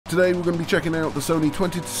Today we're going to be checking out the Sony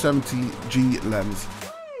 20-70G lens.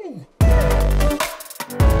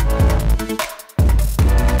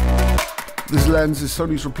 This lens is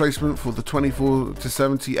Sony's replacement for the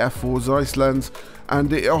 24-70 f4 Zeiss lens,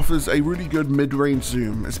 and it offers a really good mid-range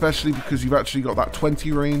zoom, especially because you've actually got that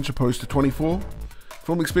 20 range opposed to 24.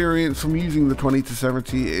 From experience from using the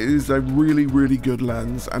 20-70, it is a really good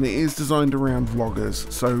lens, and it is designed around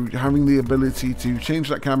vloggers, so having the ability to change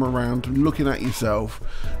that camera around, looking at yourself,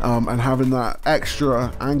 and having that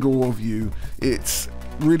extra angle of you, it's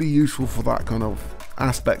really useful for that kind of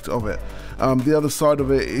aspect of it. The other side of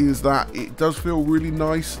it is that it does feel really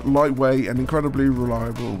nice, lightweight, and incredibly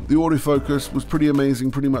reliable. The autofocus was pretty amazing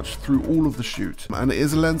pretty much through all of the shoot, and it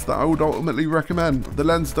is a lens that I would ultimately recommend. The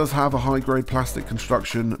lens does have a high-grade plastic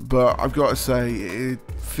construction, but I've got to say it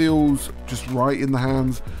feels just right in the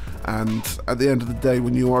hands, and at the end of the day,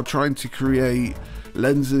 when you are trying to create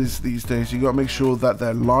lenses these days, you got to make sure that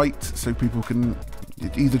they're light so people can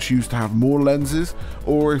either choose to have more lenses,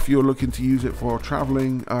 or if you're looking to use it for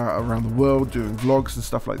traveling around the world, doing vlogs and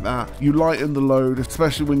stuff like that, you lighten the load,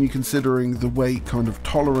 especially when you're considering the weight kind of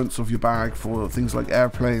tolerance of your bag for things like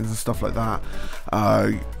airplanes and stuff like that.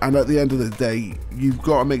 And at the end of the day, you've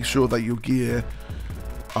got to make sure that your gear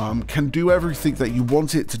can do everything that you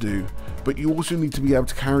want it to do, but you also need to be able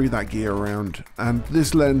to carry that gear around. And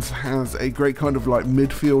this lens has a great kind of like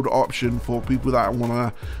midfield option for people that want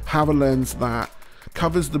to have a lens that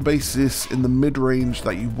covers the basis in the mid-range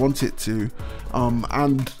that you want it to,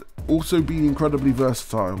 and also be incredibly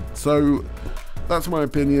versatile. So that's my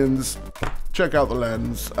opinions. Check out the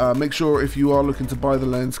lens. Make sure if you are looking to buy the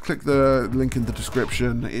lens, click the link in the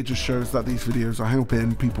description. It just shows that these videos are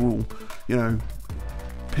helping people, you know,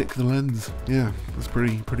 pick the lens. Yeah, that's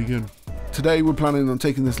pretty good. Today we're planning on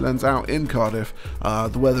taking this lens out in Cardiff.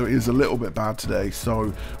 The weather is a little bit bad today,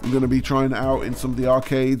 so we're going to be trying it out in some of the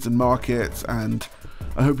arcades and markets, and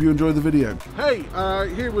I hope you enjoy the video. Hey,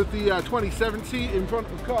 here with the 2070 in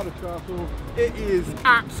front of Cardiff Castle. It is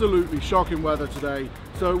absolutely shocking weather today,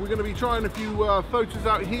 so we're going to be trying a few photos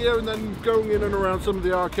out here and then going in and around some of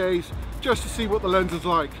the arcades just to see what the lens is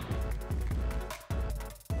like.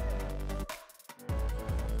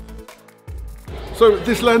 So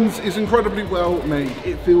this lens is incredibly well made.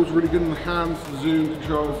 It feels really good in the hands, the zoom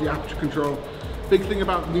controls, the aperture control. Big thing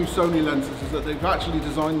about new Sony lenses is that they've actually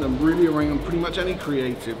designed them really around pretty much any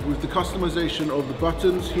creative, with the customization of the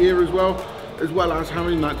buttons here as well as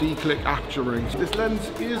having that D-click aperture ring. This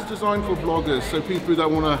lens is designed for vloggers, so people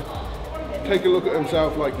that want to take a look at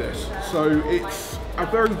themselves like this. So it's a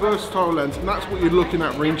very versatile lens, and that's what you're looking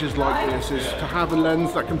at ranges like this, is to have a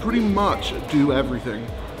lens that can pretty much do everything.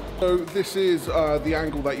 So this is the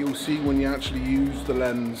angle that you'll see when you actually use the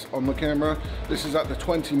lens on the camera. This is at the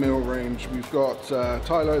 20mm range. We've got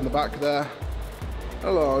Tyler in the back there.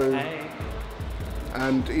 Hello. Hey.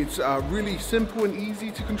 And it's really simple and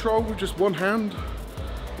easy to control with just one hand.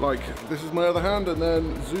 Like, this is my other hand, and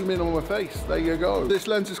then zoom in on my face. There you go. This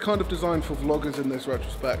lens is kind of designed for vloggers in this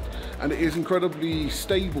retrospect, and it is incredibly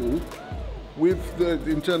stable with the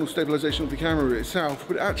internal stabilization of the camera itself,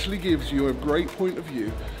 but it actually gives you a great point of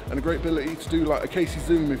view and a great ability to do like a Casey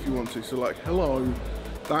zoom if you want to. So like, hello,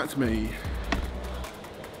 that's me,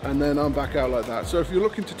 and then I'm back out like that. So if you're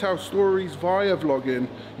looking to tell stories via vlogging,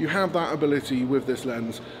 you have that ability with this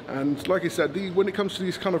lens. And like I said, when it comes to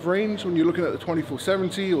these kind of range, when you're looking at the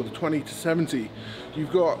 24-70 or the 20-70,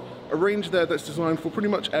 you've got a range there that's designed for pretty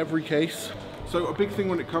much every case. So a big thing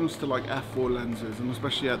when it comes to like f4 lenses, and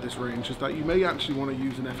especially at this range, is that you may actually want to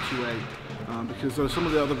use an f2.8 because some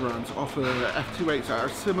of the other brands offer f2.8s at a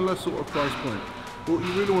similar sort of price point. But what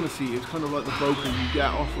you really want to see is kind of like the bokeh you get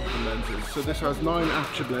off of the lenses. So this has 9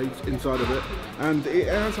 aperture blades inside of it, and it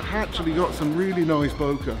has actually got some really nice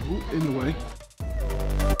bokeh. Ooh, in the way.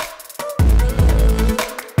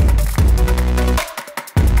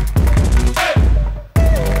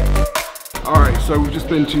 Alright, so we've just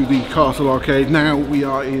been to the Castle Arcade. Now we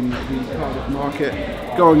are in the Cardiff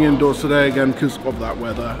Market, going indoors today again because of that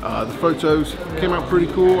weather. The photos came out pretty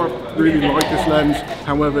cool. I really like this lens.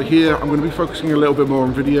 However, here I'm going to be focusing a little bit more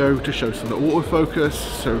on video to show some of the autofocus,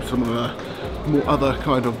 so some of the more other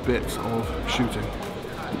kind of bits of shooting.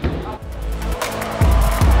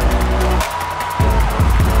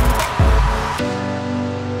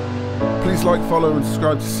 Please like, follow and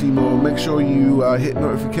subscribe to see more. Make sure you hit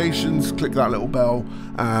notifications, click that little bell,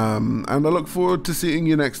 and I look forward to seeing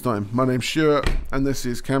you next time. My name's Stuart and this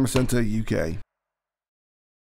is Camera Center UK.